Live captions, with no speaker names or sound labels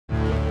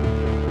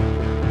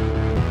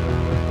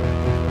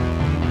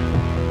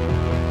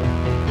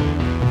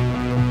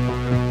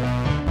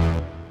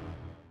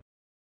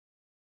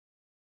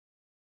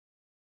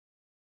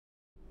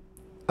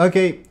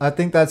Okay, I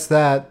think that's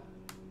that.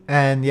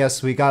 And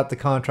yes, we got the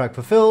contract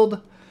fulfilled.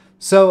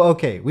 So,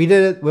 okay, we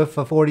did it with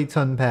a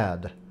 40-ton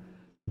pad.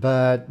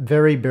 But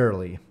very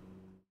barely.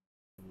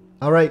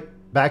 Alright,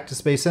 back to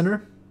Space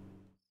Center.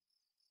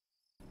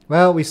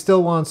 Well, we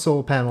still want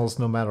solar panels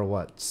no matter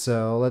what.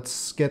 So,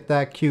 let's get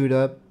that queued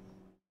up.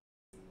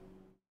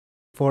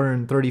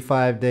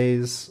 435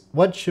 days.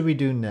 What should we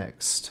do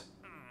next?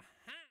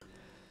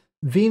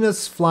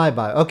 Venus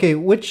flyby. Okay,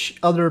 which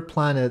other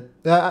planet?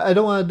 I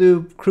don't want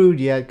to do crewed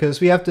yet because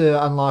we have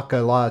to unlock a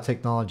lot of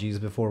technologies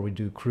before we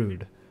do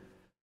crewed.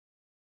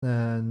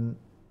 And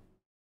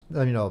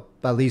you know,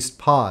 at least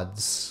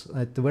pods.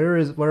 Where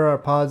are our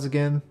pods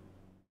again?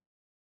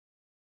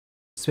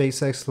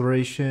 Space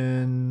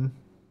exploration.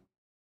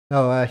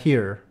 Oh,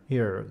 here.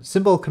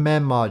 Simple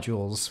command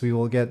modules. We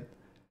will get.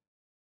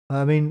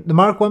 I mean, the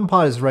Mark 1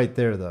 pod is right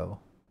there though.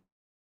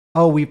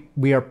 Oh, we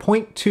are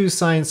 0.2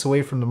 science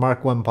away from the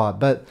Mark 1 pod,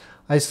 but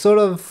I sort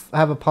of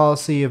have a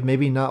policy of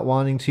maybe not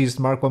wanting to use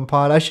the Mark 1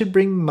 pod. I should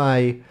bring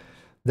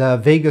the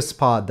Vegas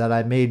pod that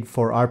I made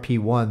for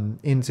RP1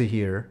 into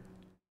here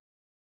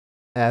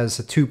as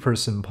a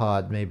 2-person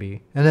pod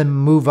maybe, and then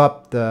move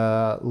up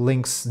the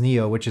Lynx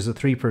Neo, which is a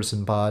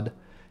 3-person pod,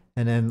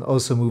 and then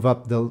also move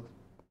up the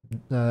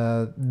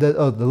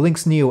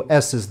Lynx Neo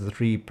S is the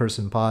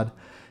 3-person pod,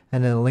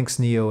 and then the Lynx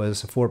Neo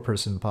is a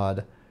 4-person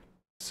pod.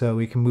 So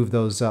we can move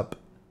those up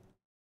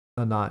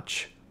a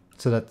notch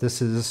so that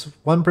this is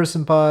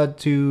 1-person pod,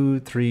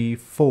 2, 3,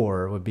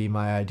 4 would be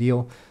my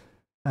ideal.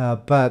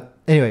 But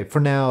anyway, for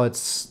now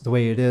it's the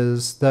way it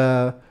is.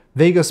 The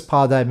Vegas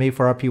pod that I made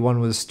for RP1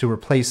 was to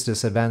replace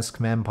this advanced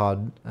command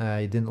pod.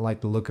 I didn't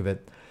like the look of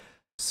it.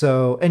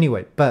 So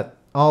anyway, but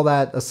all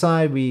that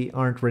aside, we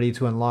aren't ready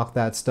to unlock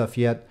that stuff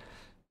yet.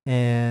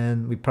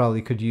 And we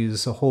probably could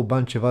use a whole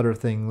bunch of other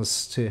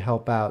things to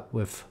help out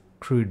with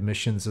crewed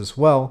missions as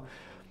well.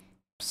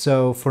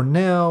 So for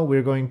now,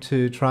 we're going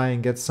to try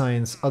and get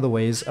science other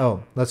ways.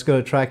 Oh, let's go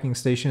to tracking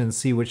station and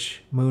see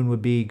which moon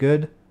would be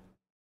good.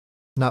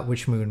 Not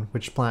which moon,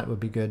 which planet would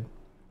be good.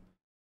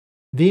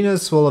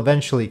 Venus will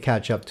eventually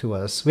catch up to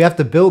us. We have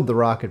to build the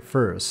rocket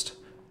first.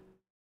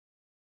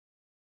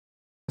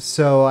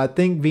 So I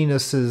think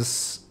Venus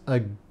is a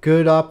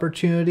good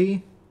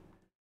opportunity.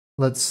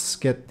 Let's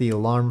get the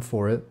alarm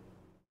for it.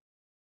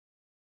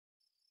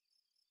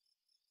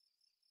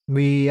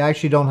 We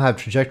actually don't have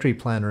trajectory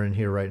planner in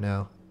here right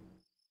now.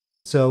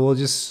 So we'll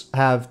just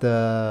have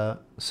the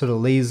sort of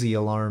lazy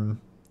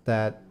alarm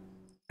that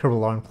Kerbal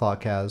Alarm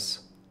Clock has.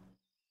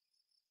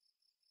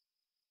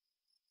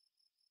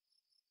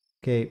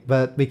 Okay,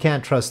 but we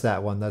can't trust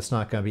that one. That's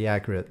not going to be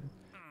accurate.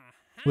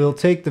 We'll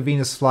take the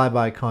Venus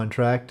flyby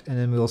contract and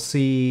then we'll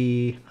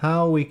see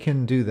how we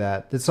can do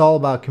that. It's all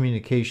about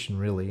communication,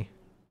 really.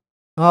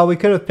 Oh, we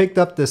could have picked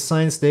up this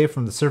science day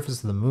from the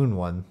surface of the moon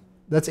one.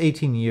 That's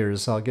 18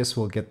 years, so I guess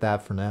we'll get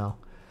that for now.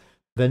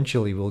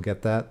 Eventually we'll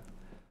get that.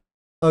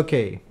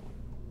 Okay.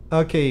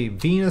 Okay,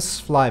 Venus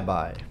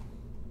flyby.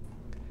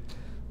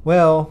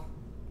 Well,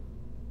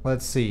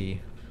 let's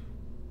see.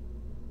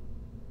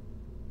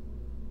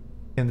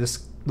 Can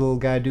this little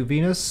guy do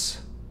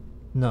Venus?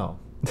 No.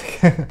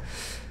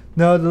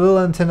 No, the little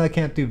antenna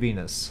can't do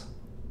Venus.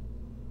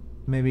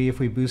 Maybe if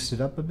we boost it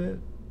up a bit?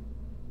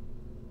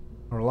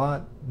 Or a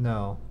lot?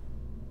 No.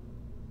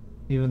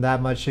 Even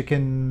that much, it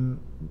can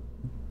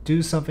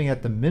do something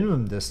at the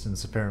minimum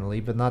distance apparently,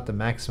 but not the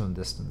maximum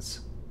distance.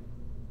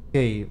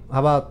 Okay, how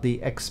about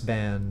the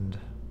X-band?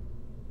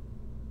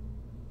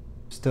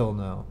 Still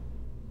no.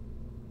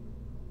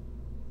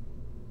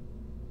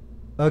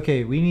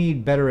 Okay, we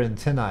need better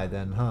antennae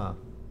then, huh?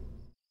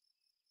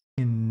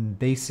 In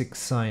basic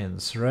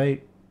science,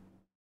 right?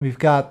 We've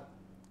got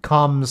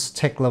comms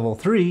tech level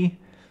 3.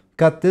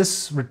 Got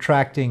this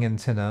retracting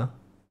antenna.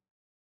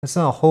 That's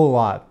not a whole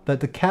lot, but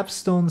the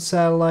capstone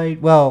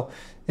satellite, well,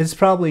 it's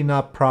probably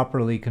not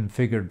properly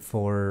configured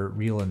for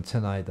real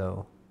antennae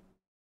though.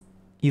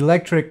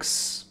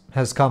 Electrics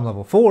has comm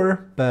level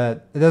 4,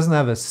 but it doesn't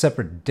have a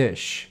separate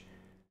dish.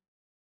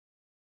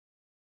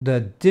 The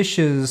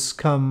dishes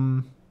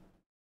come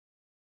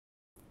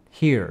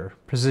here,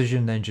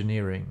 precision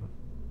engineering.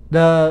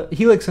 The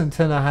Helix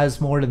antenna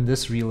has more than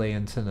this relay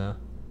antenna.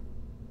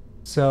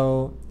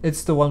 So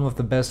it's the one with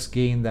the best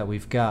gain that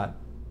we've got.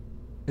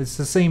 It's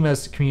the same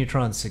as the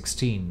Commutron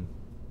 16.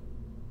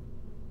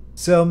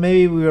 So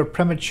maybe we were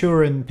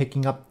premature in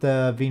picking up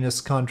the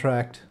Venus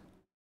contract.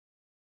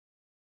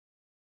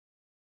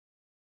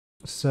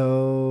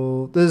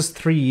 So this is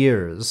 3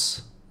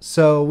 years.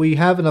 So we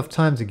have enough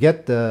time to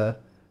get the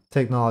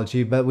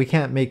technology, but we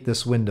can't make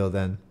this window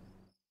then.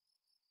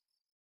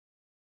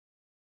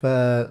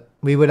 But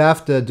we would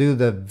have to do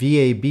the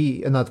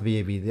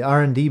the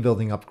R&D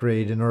building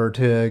upgrade in order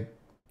to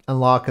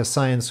unlock a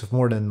science with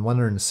more than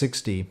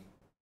 160.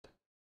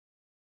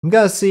 I'm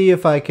gonna see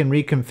if I can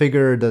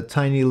reconfigure the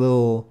tiny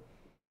little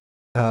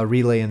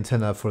relay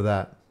antenna for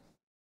that.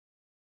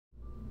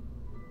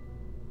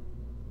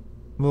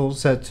 We'll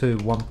set to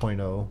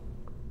 1.0.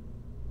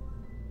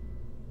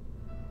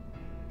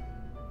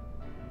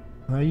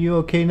 Are you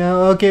okay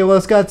now? Okay, well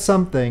it's got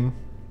something.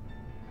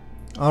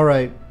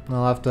 Alright,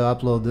 I'll have to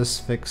upload this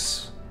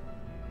fix.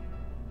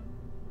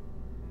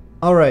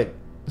 Alright,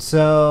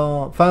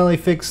 so finally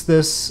fixed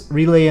this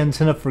relay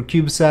antenna for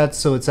CubeSats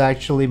so it's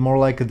actually more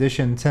like a dish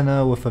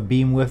antenna with a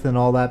beam width and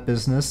all that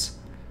business.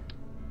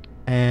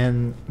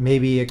 And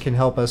maybe it can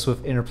help us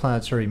with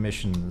interplanetary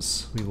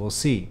missions. We will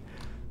see.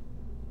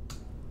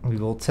 We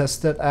will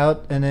test it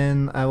out and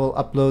then I will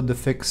upload the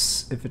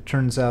fix if it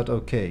turns out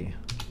okay.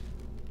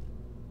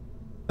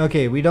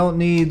 Okay, we don't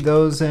need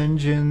those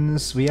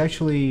engines. We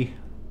actually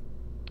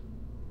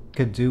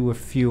could do with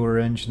fewer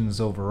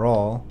engines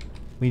overall.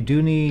 We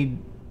do need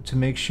to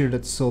make sure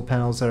that solar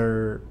panels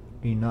are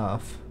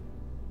enough.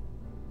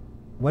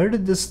 Where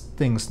did this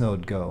thing's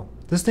node go?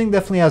 This thing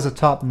definitely has a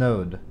top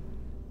node.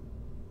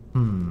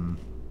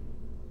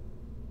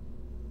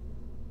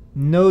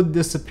 Node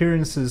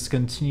disappearances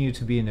continue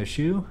to be an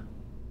issue.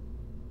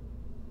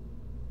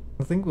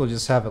 I think we'll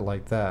just have it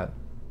like that.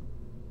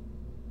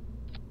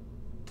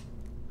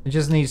 It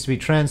just needs to be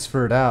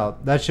transferred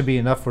out. That should be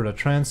enough for the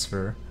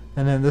transfer.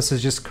 And then this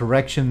is just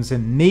corrections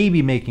and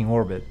maybe making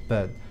orbit,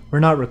 but we're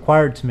not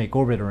required to make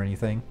orbit or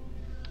anything.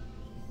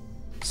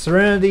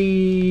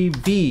 Serenity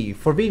V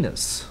for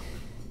Venus.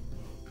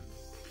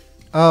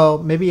 Oh,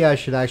 maybe I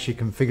should actually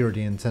configure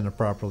the antenna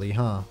properly,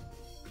 huh?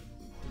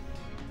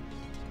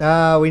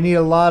 We need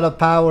a lot of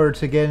power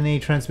to get any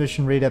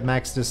transmission rate at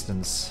max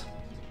distance.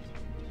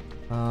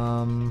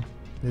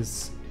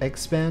 Is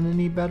X-band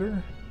any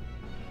better?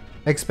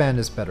 X-band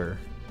is better.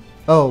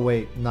 Oh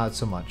wait, not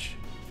so much.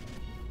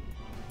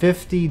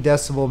 50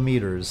 decibel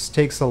meters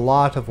takes a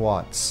lot of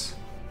watts.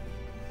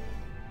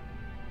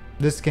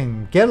 This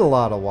can get a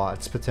lot of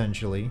watts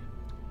potentially.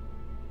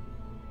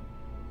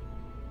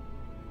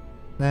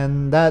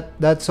 And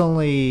that's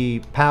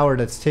only power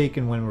that's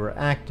taken when we're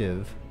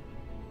active.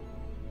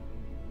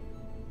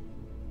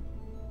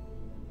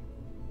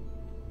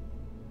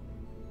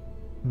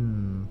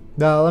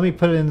 Now let me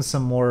put in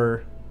some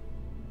more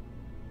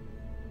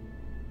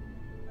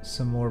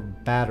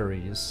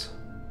batteries.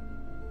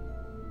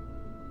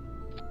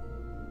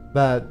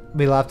 But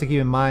we'll have to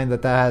keep in mind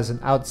that that has an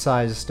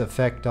outsized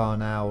effect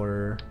on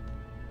our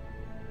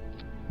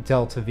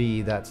delta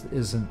V that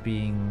isn't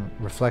being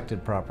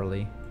reflected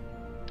properly.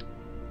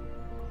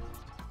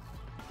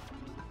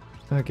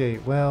 Okay,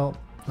 well,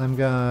 I'm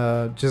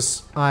gonna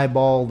just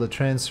eyeball the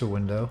transfer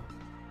window.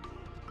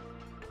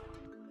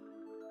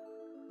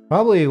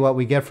 Probably what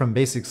we get from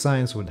basic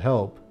science would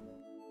help.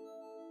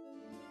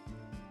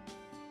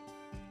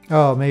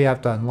 Oh, maybe I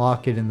have to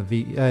unlock it in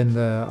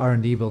the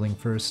R&D building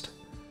first.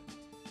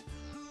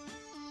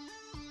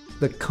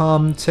 The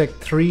ComTech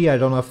 3, I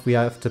don't know if we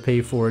have to pay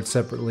for it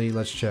separately.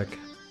 Let's check.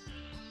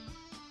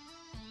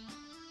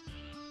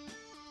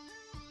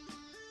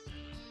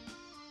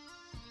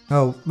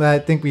 Oh, I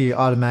think we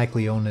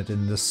automatically own it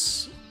in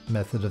this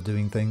method of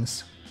doing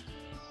things.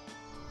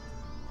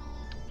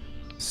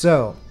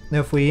 So,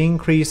 if we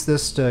increase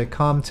this to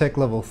ComTech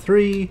level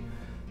 3,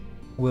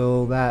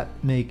 will that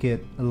make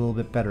it a little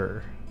bit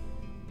better?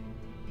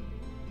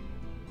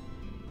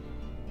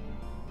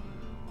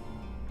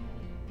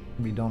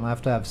 We don't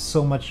have to have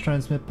so much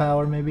transmit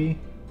power, maybe?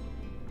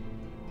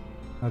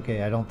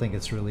 Okay, I don't think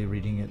it's really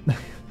reading it.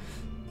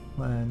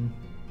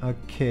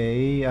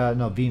 Okay,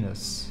 no,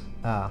 Venus.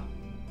 Ah.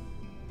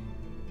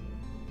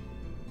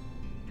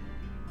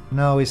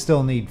 No, we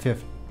still need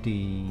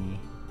 50.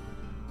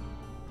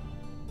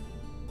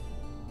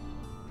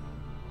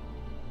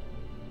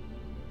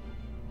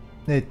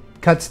 It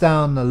cuts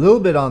down a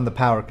little bit on the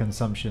power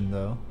consumption,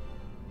 though.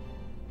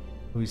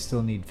 We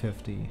still need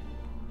 50.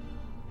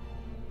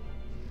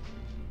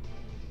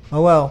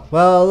 Oh well.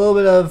 Well, a little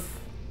bit of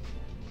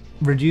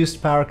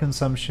reduced power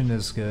consumption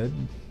is good.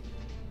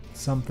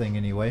 Something,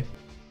 anyway.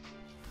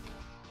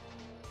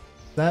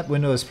 That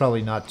window is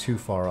probably not too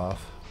far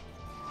off.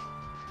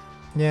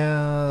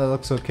 Yeah, that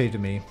looks okay to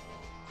me.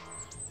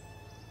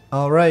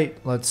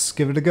 Alright, let's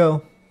give it a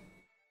go.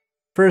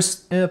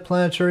 First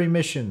interplanetary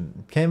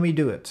mission. Can we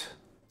do it?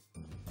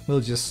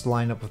 We'll just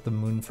line up with the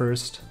moon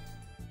first.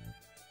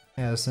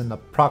 As an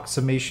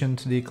approximation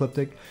to the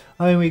ecliptic.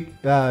 I mean,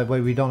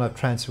 we don't have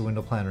transfer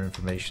window planner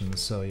information,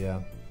 so yeah.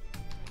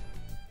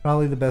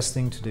 Probably the best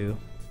thing to do.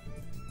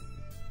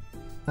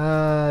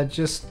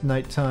 Just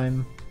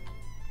nighttime.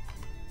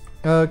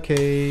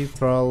 Okay,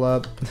 throttle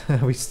up.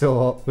 We're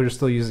still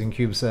using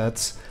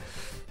CubeSats.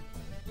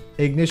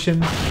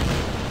 Ignition.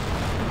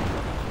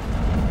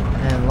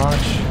 And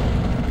launch.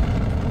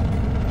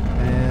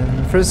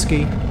 And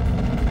frisky.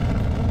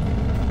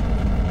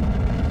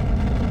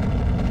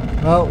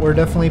 Well, we're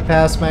definitely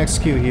past max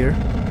Q here.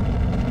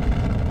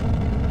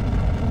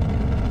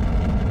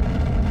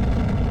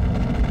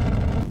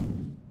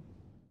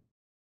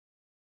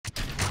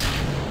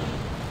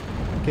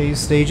 Okay,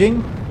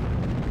 staging.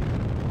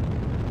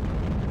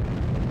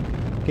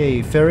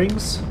 Okay,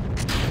 fairings.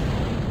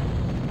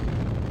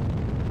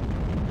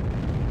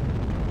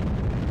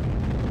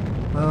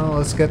 Well,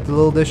 let's get the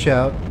little dish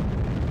out.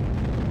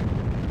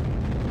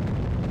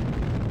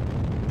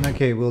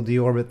 Okay, we'll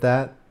deorbit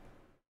that.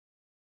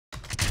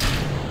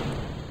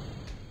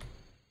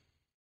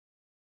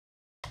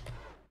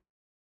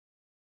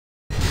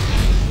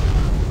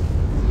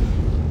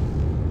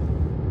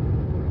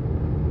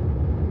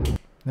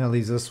 That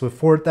leaves us with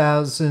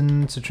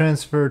 4,000 to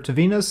transfer to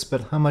Venus,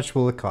 but how much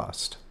will it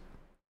cost?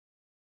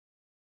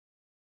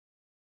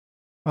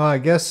 Well, I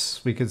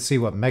guess we could see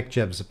what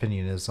MechJeb's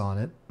opinion is on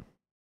it.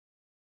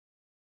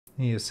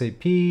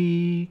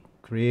 ASAP,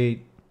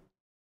 create.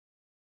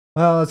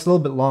 Well, it's a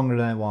little bit longer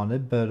than I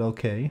wanted, but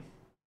okay.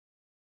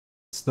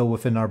 Still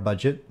within our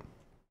budget.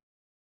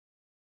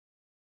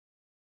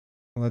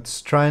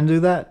 Let's try and do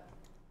that.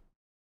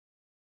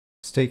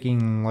 It's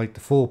taking like the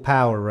full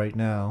power right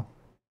now.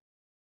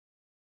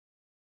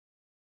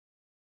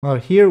 Well,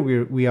 here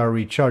we are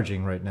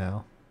recharging right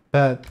now,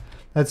 but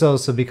that's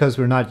also because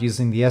we're not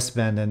using the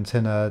S-band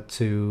antenna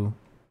to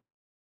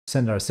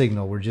send our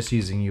signal. We're just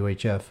using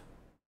UHF.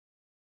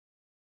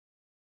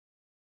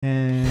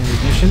 And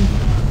ignition.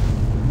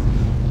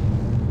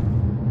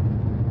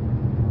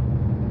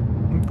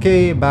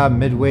 Okay, about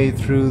midway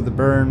through the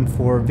burn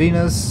for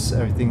Venus.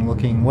 Everything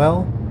looking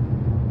well.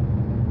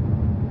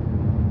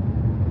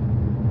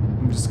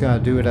 I'm just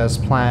gonna do it as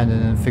planned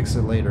and then fix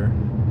it later.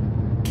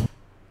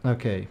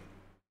 Okay.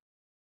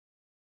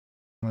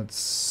 Let's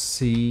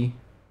see.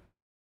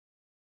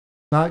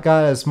 Not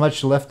got as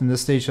much left in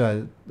this stage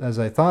as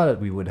I thought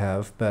we would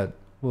have, but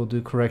we'll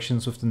do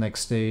corrections with the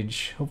next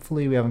stage.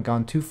 Hopefully we haven't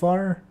gone too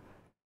far.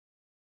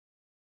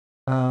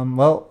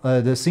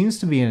 There seems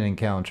to be an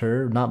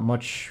encounter. Not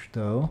much,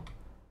 though.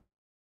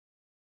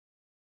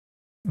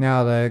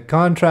 Now, the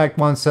contract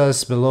wants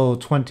us below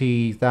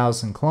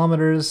 20,000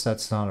 kilometers.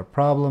 That's not a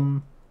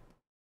problem.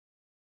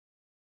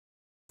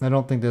 I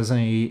don't think there's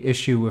any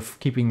issue with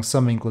keeping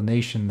some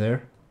inclination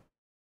there.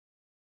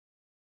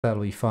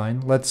 That'll be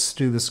fine. Let's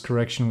do this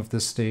correction with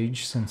this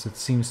stage, since it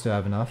seems to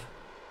have enough.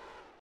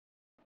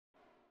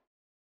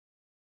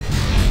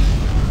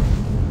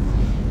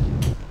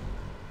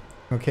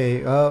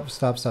 Okay,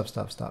 stop.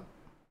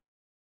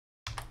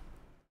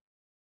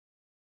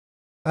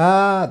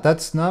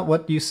 That's not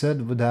what you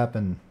said would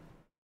happen.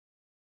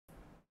 I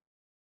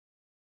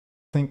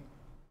think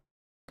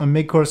a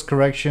mid-course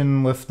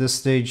correction with this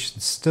stage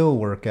should still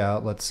work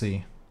out. Let's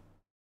see.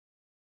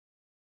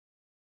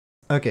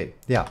 Okay,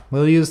 yeah,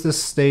 we'll use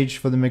this stage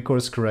for the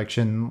mid-course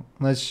correction.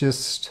 Let's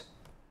just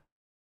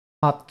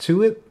hop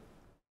to it.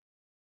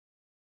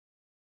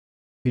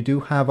 We do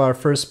have our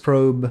first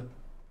probe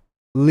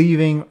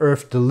leaving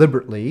Earth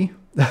deliberately.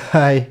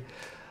 I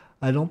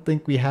don't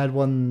think we had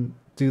one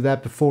do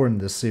that before in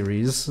this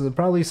series.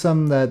 Probably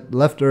some that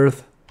left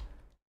Earth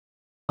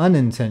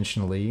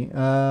unintentionally.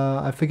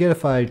 I forget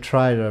if I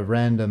tried a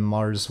random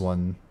Mars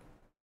one.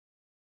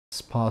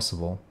 It's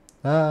possible.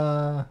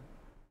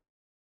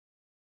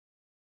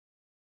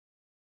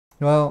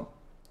 Well,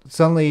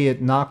 suddenly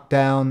it knocked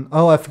down...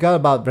 Oh, I forgot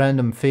about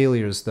random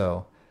failures,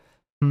 though.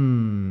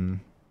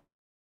 On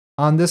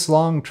this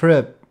long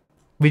trip,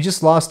 we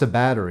just lost a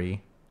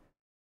battery.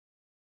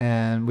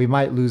 And we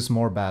might lose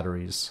more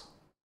batteries.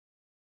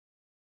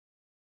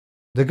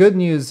 The good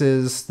news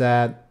is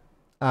that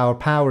our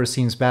power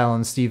seems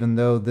balanced, even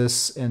though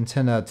this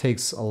antenna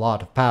takes a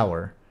lot of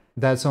power.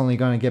 That's only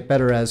going to get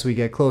better as we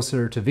get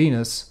closer to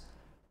Venus.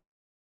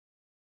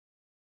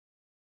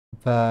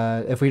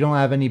 But if we don't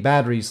have any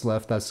batteries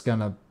left, that's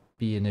gonna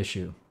be an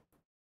issue.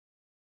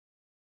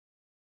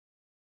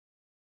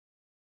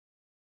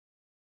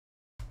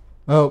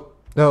 Oh,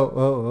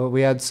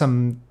 we had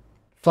some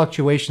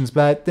fluctuations,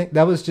 but I think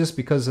that was just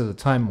because of the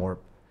time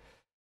warp.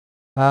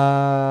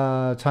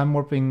 Time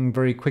warping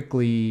very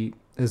quickly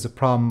is a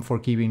problem for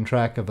keeping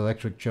track of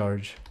electric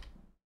charge.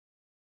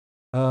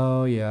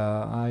 Oh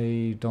yeah,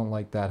 I don't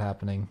like that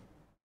happening.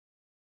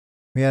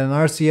 We had an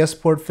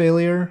RCS port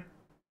failure.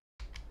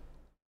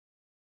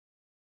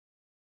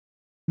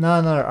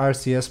 No, not an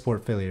RCS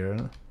port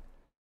failure.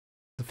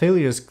 The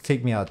failures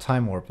take me out of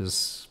time warp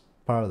is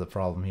part of the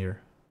problem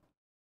here.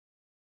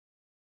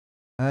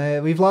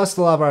 We've lost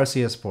a lot of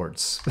RCS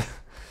ports.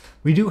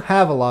 We do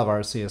have a lot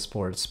of RCS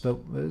ports, but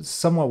it's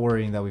somewhat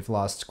worrying that we've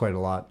lost quite a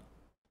lot.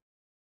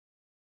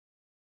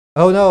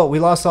 Oh no, we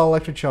lost all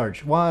electric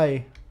charge.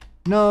 Why?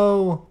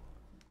 No!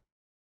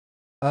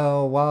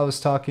 Oh, while I was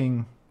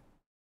talking...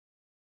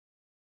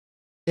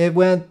 It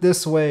went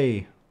this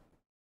way.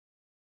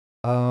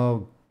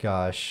 Oh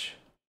gosh.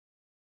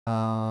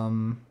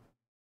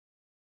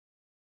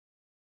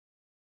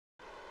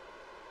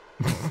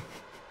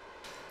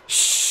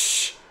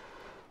 Shh!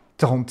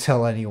 Don't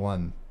tell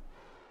anyone.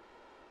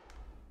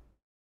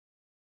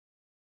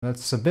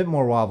 That's a bit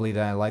more wobbly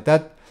than I like.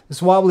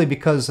 It's wobbly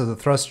because of the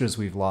thrusters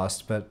we've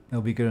lost, but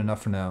it'll be good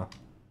enough for now.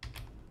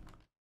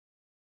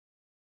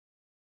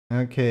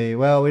 Okay,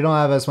 well, we don't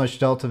have as much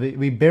delta V.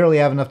 We barely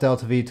have enough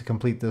delta V to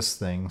complete this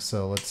thing,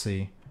 so let's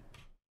see.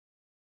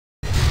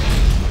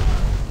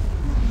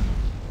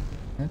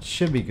 That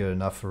should be good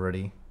enough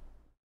already.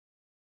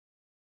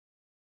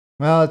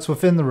 Well, it's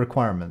within the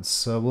requirements,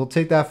 so we'll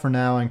take that for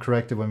now and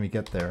correct it when we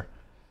get there.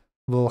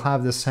 We'll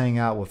have this hang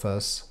out with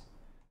us.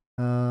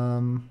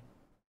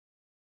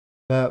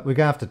 But we're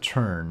gonna have to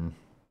turn.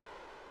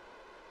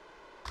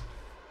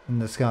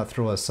 And it's gonna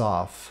throw us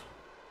off.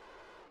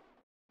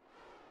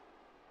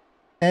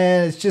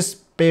 And it's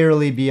just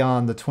barely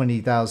beyond the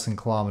 20,000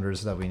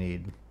 kilometers that we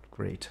need.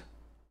 great.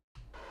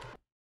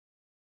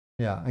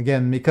 Yeah,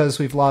 again, because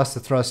we've lost the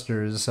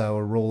thrusters,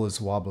 our roll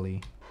is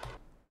wobbly.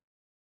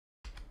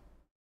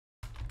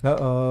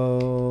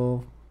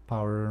 Uh-oh.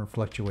 Power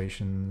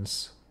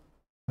fluctuations.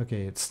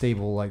 Okay, it's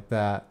stable like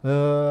that.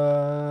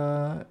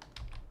 We're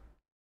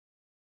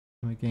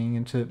getting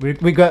into...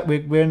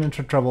 We're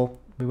into trouble.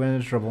 We went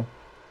into trouble.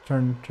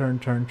 Turn, turn,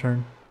 turn,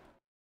 turn.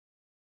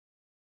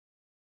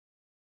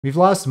 We've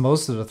lost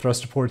most of the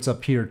thruster ports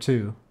up here,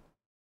 too.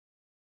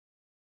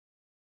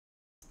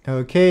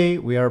 Okay,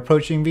 we are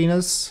approaching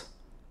Venus.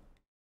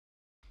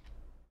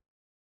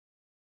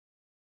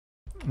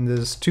 This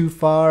is too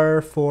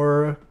far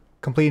for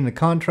completing the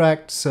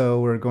contract, so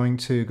we're going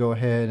to go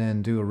ahead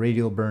and do a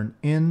radial burn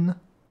in.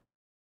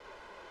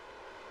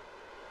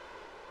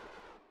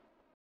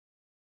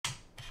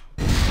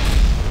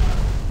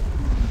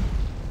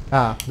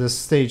 Ah, this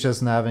stage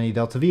doesn't have any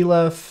delta V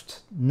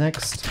left.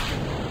 Next.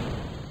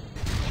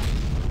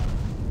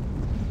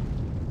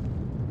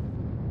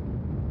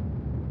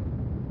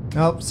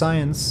 Oh,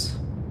 science.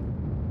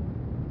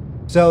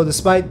 So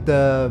despite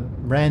the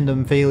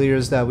random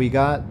failures that we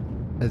got,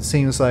 it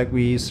seems like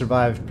we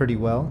survived pretty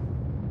well.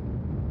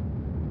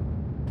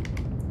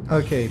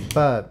 Okay,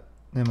 but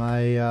am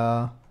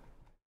I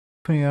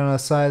putting it on a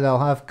side?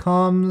 I'll have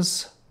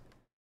comms.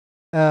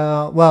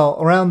 Well,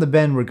 around the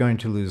bend we're going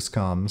to lose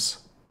comms,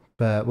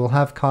 but we'll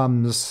have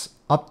comms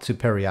up to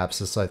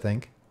periapsis, I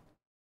think.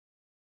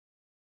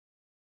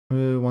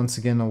 Once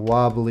again, a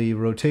wobbly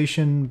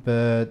rotation,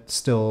 but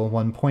still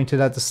one pointed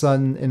at the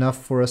sun, enough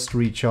for us to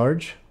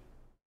recharge.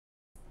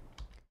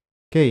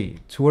 Okay,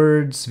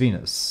 towards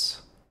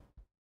Venus.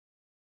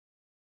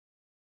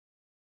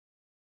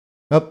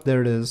 Oh, there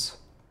it is.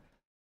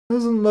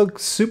 Doesn't look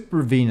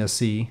super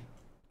Venus-y.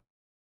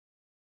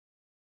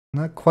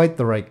 Not quite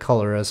the right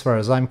color as far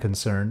as I'm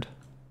concerned.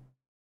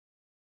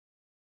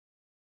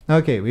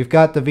 Okay, we've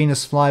got the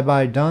Venus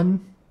flyby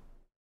done.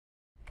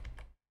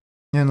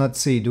 And let's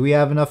see, do we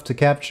have enough to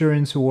capture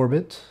into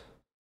orbit?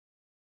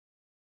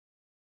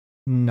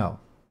 No.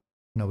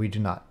 No, we do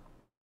not.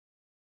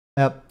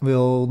 Yep,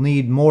 we'll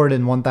need more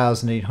than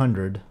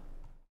 1,800,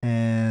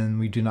 and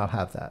we do not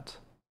have that.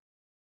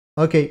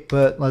 Okay,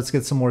 but let's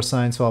get some more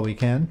science while we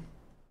can.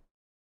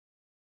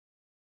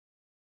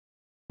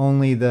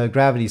 Only the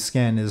gravity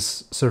scan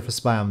is surface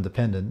biome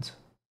dependent.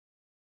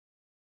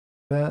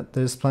 But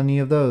there's plenty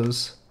of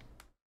those.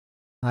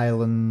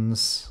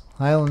 Highlands,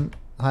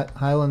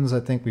 I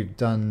think we've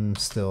done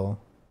still.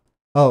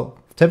 Oh,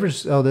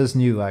 temperature, oh, there's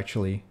new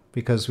actually,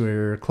 because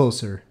we're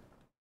closer.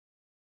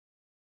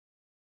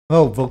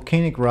 Oh,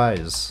 volcanic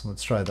rise.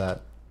 Let's try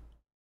that.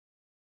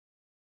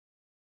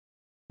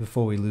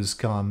 Before we lose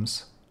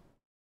comms.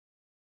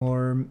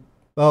 Or,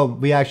 oh,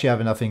 we actually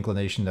have enough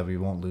inclination that we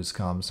won't lose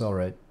comms,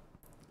 alright.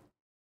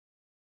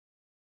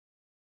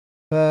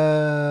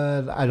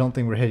 But I don't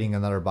think we're hitting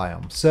another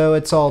biome. So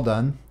it's all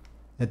done.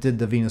 It did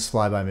the Venus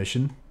flyby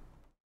mission.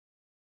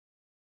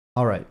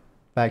 Alright,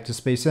 back to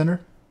Space Center.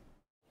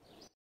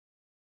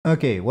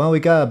 Okay, well, we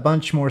got a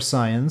bunch more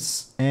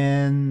science,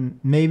 and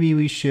maybe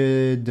we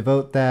should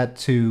devote that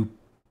to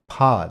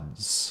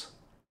pods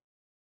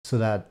so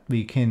that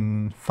we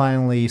can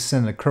finally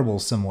send a Kerbal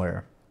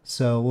somewhere.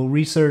 So we'll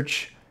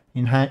research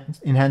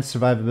enhanced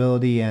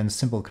survivability and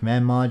simple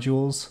command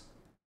modules.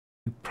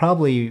 We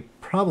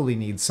probably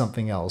need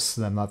something else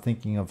that I'm not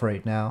thinking of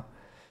right now,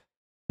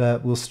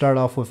 but we'll start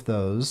off with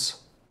those.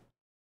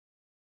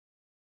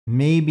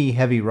 Maybe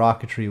heavy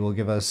rocketry will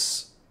give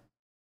us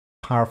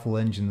powerful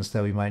engines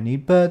that we might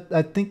need, but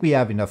I think we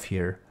have enough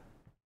here.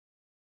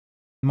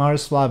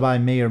 Mars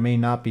flyby may or may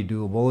not be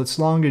doable. It's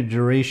longer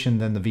duration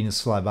than the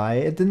Venus flyby.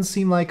 It didn't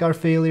seem like our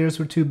failures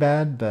were too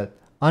bad, but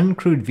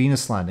uncrewed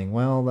Venus landing,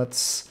 well,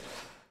 that's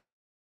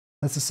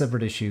a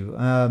separate issue.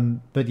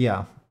 But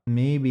yeah,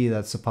 maybe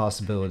that's a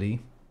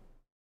possibility.